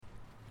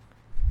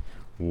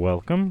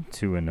Welcome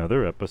to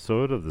another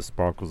episode of the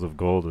Sparkles of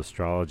Gold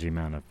Astrology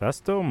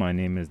Manifesto. My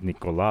name is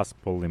Nicolas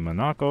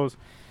Polimanakos,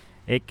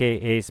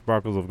 aka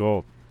Sparkles of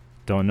Gold.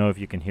 Don't know if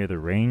you can hear the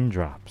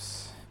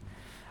raindrops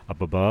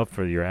up above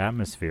for your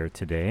atmosphere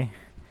today.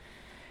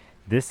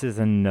 This is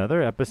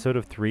another episode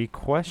of 3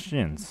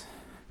 questions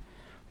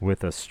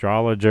with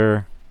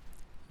astrologer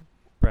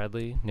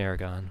Bradley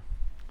Naragon.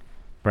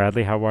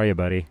 Bradley. How are you,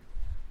 buddy?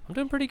 I'm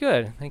doing pretty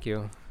good, thank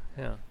you.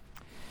 Yeah.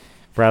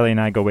 Bradley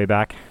and I go way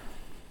back,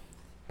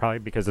 probably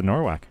because of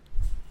Norwalk.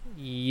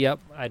 Yep,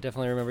 I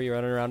definitely remember you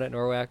running around at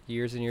Norwalk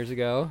years and years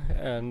ago,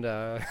 and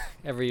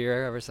every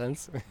year ever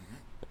since.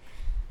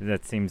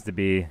 That seems to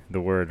be the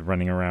word,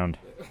 running around,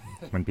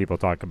 when people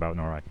talk about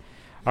Norwalk.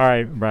 All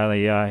right,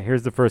 Bradley,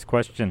 here's the first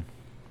question.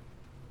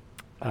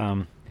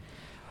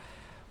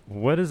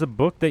 What is a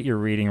book that you're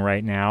reading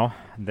right now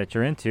that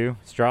you're into,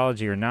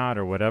 astrology or not,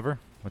 or whatever?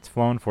 What's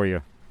flowing for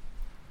you?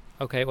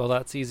 Okay, well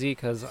that's easy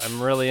because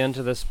I'm really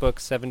into this book,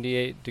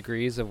 78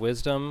 Degrees of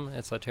Wisdom.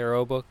 It's a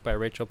tarot book by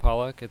Rachel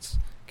Pollack. It's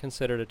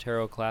considered a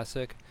tarot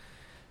classic.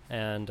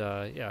 And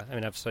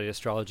I've studied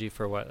astrology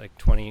for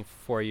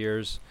 24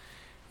 years.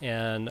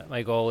 And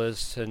my goal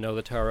is to know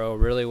the tarot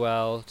really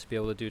well, to be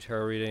able to do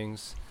tarot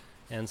readings.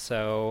 And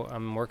so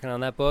I'm working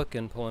on that book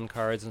and pulling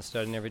cards and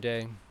studying every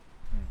day.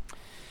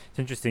 It's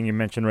interesting you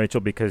mentioned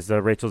Rachel because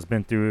Rachel's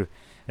been through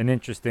an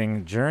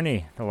interesting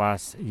journey the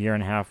last year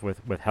and a half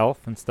with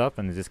health and stuff,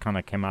 and it just kind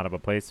of came out of a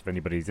place. If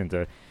anybody's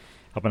into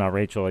helping out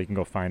Rachel, you can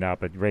go find out.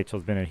 But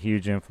Rachel's been a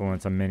huge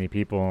influence on many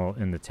people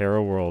in the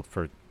tarot world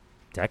for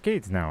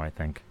decades now, I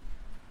think.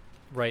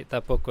 Right,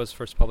 that book was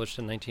first published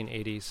in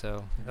 1980,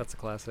 so that's a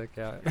classic,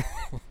 yeah.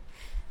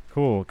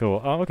 Cool.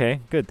 Oh,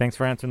 okay, good. Thanks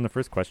for answering the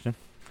first question.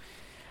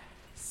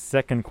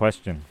 Second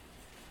question.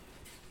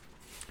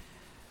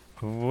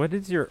 What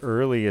is your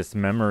earliest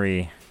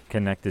memory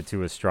connected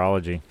to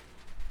astrology?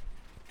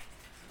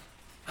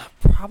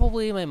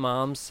 Probably my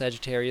mom's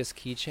Sagittarius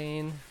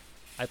keychain.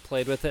 I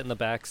played with it in the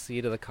back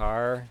seat of the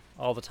car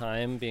all the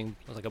time, being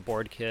like a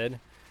bored kid,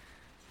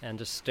 and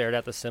just stared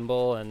at the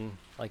symbol and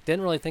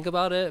didn't really think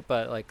about it,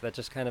 but that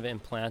just kind of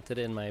implanted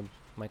in my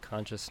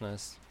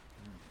consciousness.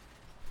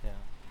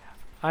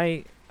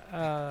 Yeah.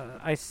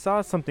 I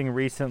saw something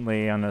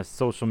recently on a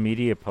social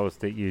media post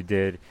that you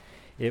did.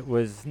 It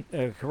was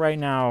right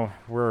now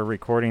we're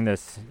recording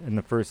this in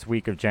the first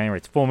week of January.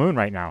 It's full moon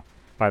right now,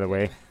 by the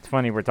way. It's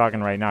funny we're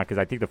talking right now because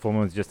I think the full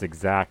moon is just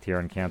exact here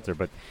in Cancer.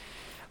 But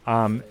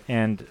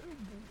and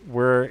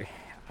we're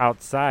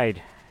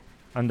outside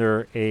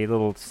under a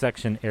little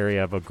section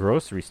area of a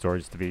grocery store,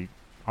 just to be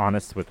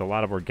honest, with a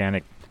lot of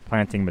organic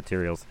planting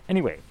materials.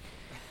 Anyway,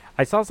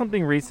 I saw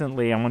something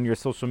recently on one of your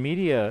social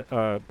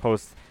media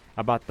posts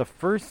about the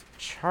first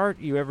chart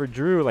you ever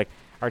drew, like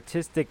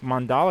artistic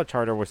mandala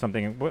chart or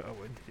something.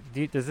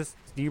 Do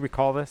you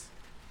recall this?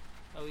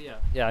 Oh yeah.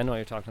 Yeah, I know what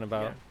you're talking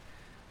about.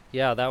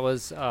 Yeah, that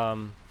was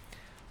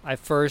I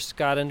first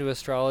got into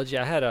astrology.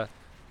 I had an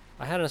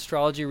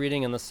astrology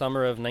reading in the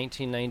summer of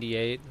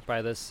 1998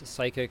 by this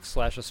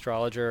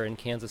psychic/astrologer in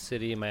Kansas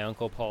City. My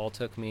uncle Paul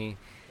took me,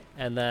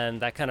 and then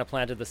that kind of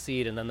planted the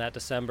seed. And then that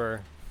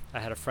December,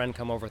 I had a friend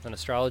come over with an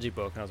astrology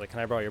book, and I was like,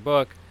 "Can I borrow your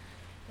book?"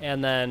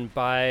 And then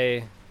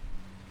by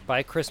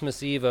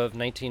Christmas Eve of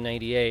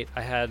 1998,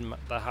 I had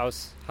the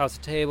house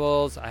of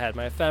tables, I had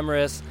my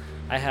ephemeris,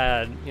 I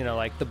had,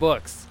 the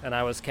books, and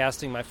I was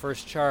casting my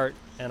first chart,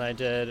 and I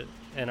did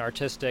an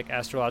artistic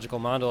astrological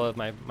mandala of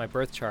my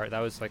birth chart.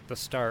 That was the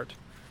start.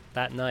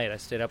 That night, I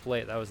stayed up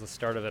late. That was the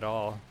start of it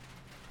all.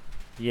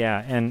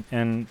 Yeah,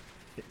 and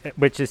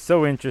which is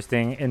so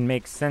interesting and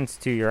makes sense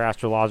to your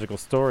astrological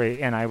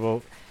story, and I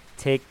will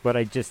take what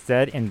I just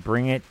said and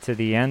bring it to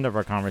the end of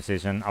our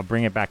conversation. I'll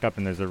bring it back up,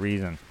 and there's a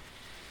reason.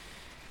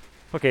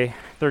 Okay,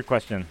 third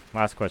question,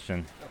 last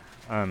question.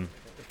 And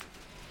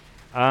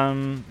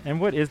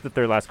what is the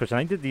third last question?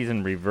 I did these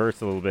in reverse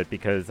a little bit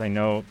because I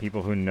know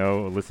people who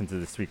listen to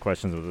the 3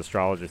 questions with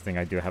astrologers thing.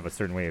 I do have a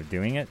certain way of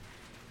doing it.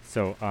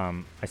 So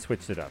I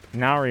switched it up.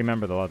 Now I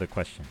remember the other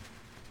question.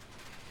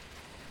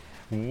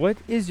 What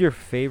is your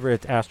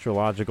favorite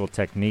astrological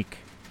technique?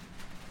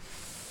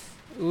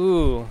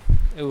 One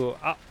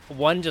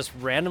just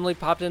randomly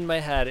popped in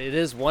my head. It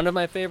is one of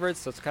my favorites,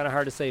 so it's kind of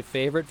hard to say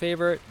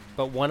favorite,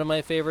 but one of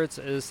my favorites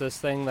is this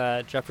thing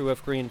that Jeffrey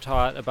Wolf Green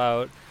taught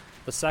about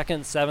the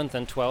 2nd, 7th,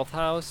 and 12th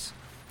house,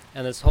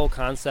 and this whole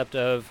concept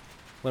of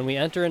when we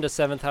enter into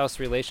 7th house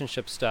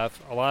relationship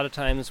stuff, a lot of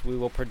times we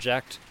will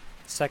project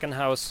 2nd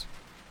house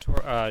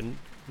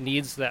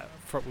needs that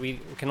we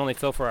can only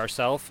fill for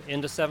ourselves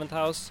into 7th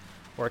house,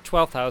 or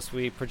 12th house,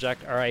 we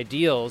project our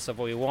ideals of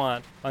what we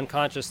want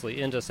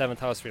unconsciously into 7th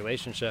house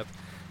relationship.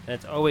 And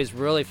it's always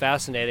really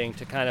fascinating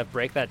to kind of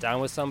break that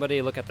down with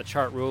somebody, look at the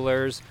chart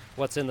rulers,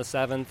 what's in the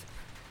 7th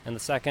and the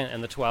 2nd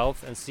and the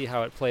 12th, and see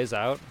how it plays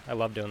out. I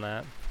love doing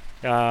that.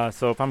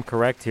 So if I'm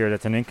correct here,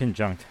 that's an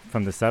inconjunct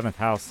from the 7th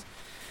house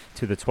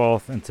to the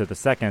 12th and to the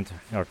 2nd,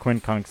 or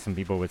quincunx, some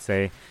people would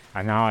say.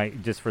 And now,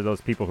 just for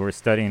those people who are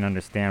studying,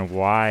 understand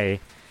why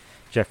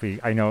Jeffrey,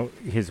 I know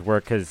his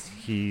work because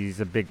he's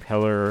a big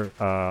pillar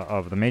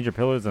of the major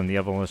pillars in the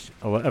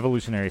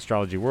evolutionary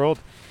astrology world.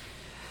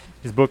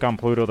 His book on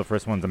Pluto, the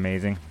first one's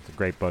amazing. It's a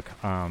great book.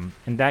 And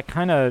that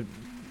kind of,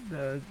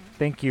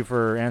 thank you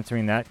for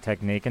answering that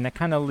technique. And that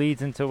kind of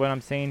leads into what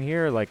I'm saying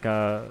here. Like,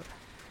 who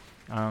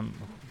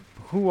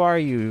are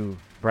you,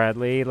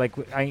 Bradley? Like,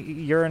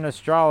 you're an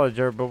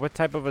astrologer, but what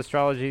type of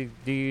astrology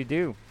do you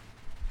do?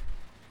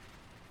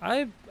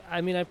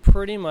 I mean, I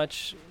pretty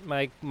much,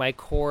 my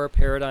core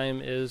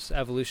paradigm is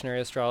evolutionary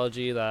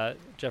astrology that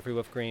Jeffrey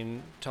Wolf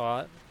Green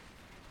taught.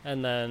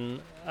 And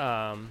then,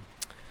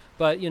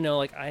 but, you know,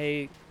 like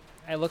I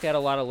look at a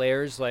lot of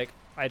layers. Like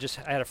I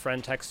had a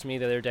friend text me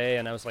the other day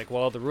and I was like,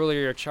 well, the ruler of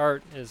your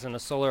chart is in a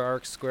solar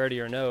arc square to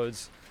your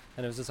nodes.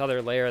 And there's this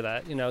other layer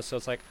that, you know, so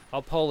it's like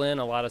I'll pull in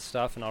a lot of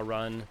stuff and I'll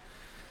run.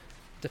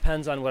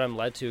 Depends on what I'm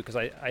led to, because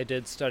I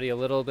did study a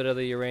little bit of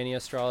the Urania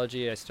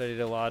astrology. I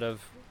studied a lot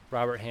of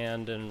Robert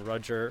Hand and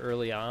Rudger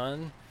early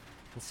on,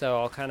 and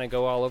so I'll kind of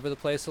go all over the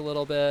place a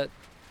little bit.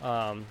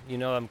 You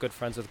know, I'm good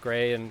friends with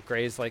Gray, and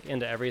Gray's like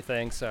into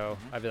everything, so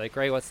I'd be like,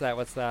 Gray, what's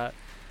that?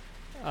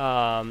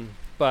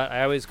 But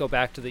I always go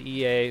back to the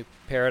EA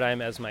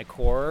paradigm as my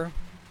core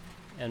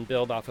and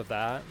build off of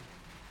that.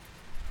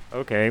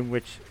 Okay,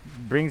 which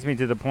brings me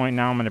to the point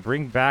now I'm going to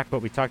bring back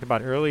what we talked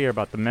about earlier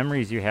about the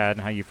memories you had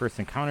and how you first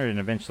encountered it and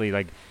eventually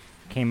like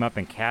came up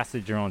and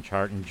casted your own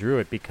chart and drew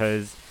it,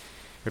 because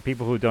for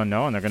people who don't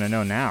know, and they're going to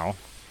know now,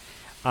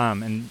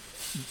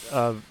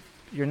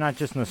 you're not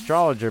just an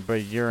astrologer,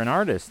 but you're an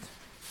artist.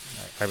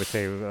 I would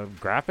say a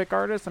graphic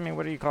artist. I mean,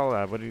 what do you call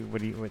that? What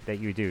that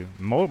you do?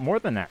 More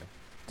than that,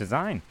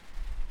 design.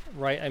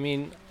 Right. I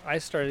mean, I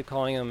started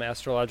calling them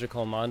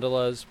astrological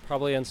mandalas,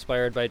 probably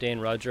inspired by Dane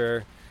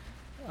Rudger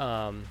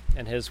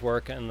and his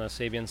work in the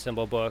Sabian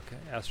symbol book,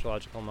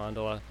 Astrological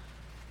Mandala.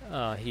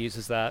 He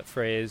uses that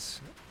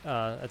phrase.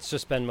 It's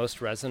just been most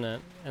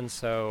resonant, and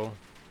so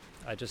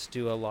I just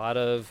do a lot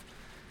of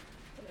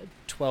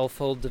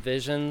 12-fold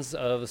divisions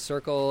of a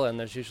circle, and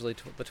there's usually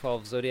the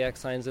 12 zodiac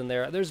signs in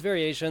there. There's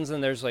variations,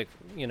 and there's like,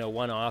 you know,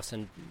 one-offs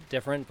and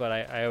different, but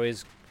I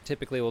always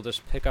typically will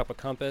just pick up a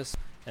compass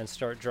and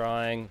start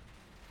drawing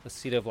the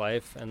seed of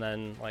life, and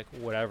then like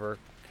whatever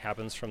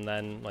happens from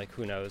then, like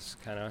who knows,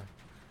 kind of.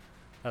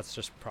 That's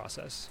just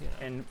process, you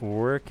know. And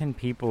where can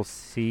people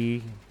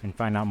see and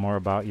find out more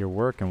about your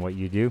work and what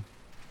you do?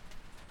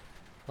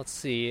 Let's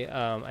see.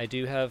 I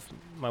do have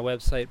my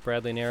website,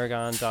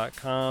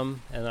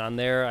 bradleynaragon.com, and on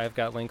there I've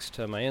got links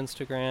to my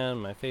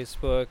Instagram, my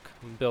Facebook.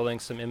 I'm building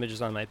some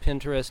images on my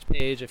Pinterest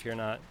page if you're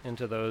not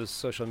into those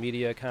social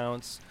media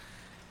accounts.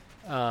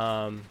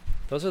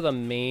 Those are the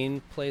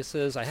main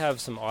places. I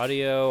have some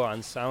audio on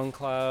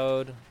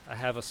SoundCloud. I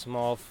have a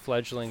small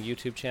fledgling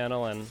YouTube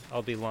channel, and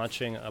I'll be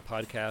launching a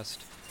podcast,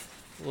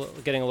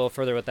 getting a little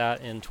further with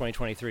that in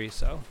 2023.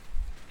 So.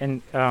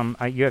 And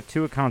you have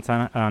two accounts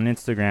on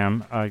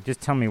Instagram. Just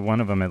tell me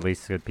one of them at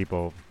least, so that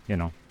people, you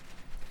know.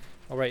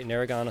 All right,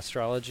 Naragon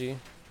Astrology.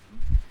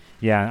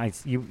 Yeah,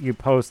 you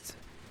post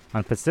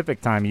on Pacific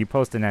time. You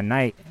post it at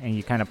night, and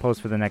you kind of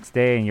post for the next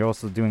day, and you're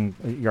also doing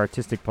your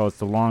artistic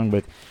posts along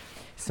with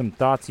some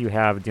thoughts you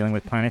have dealing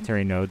with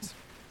planetary nodes,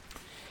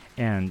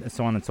 and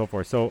so on and so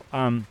forth. So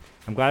I'm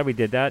glad we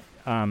did that.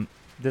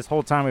 This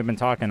whole time we've been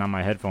talking on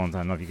my headphones, I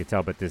don't know if you could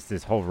tell, but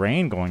this whole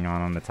rain going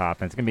on the top,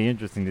 and it's going to be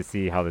interesting to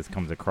see how this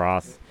comes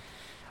across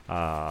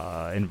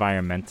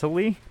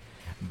environmentally,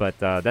 but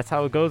that's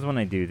how it goes when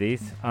I do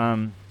these.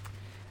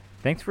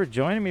 Thanks for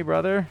joining me,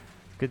 brother.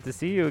 Good to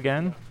see you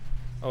again.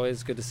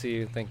 Always good to see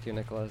you. Thank you,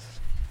 Nicholas.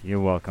 You're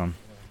welcome.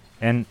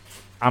 And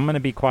I'm going to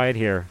be quiet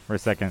here for a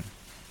second.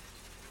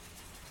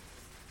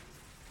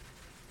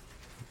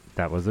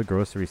 That was a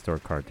grocery store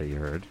cart that you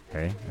heard,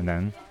 okay? And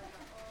then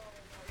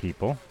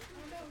people.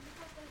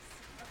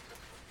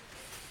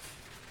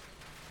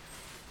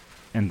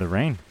 And the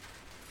rain.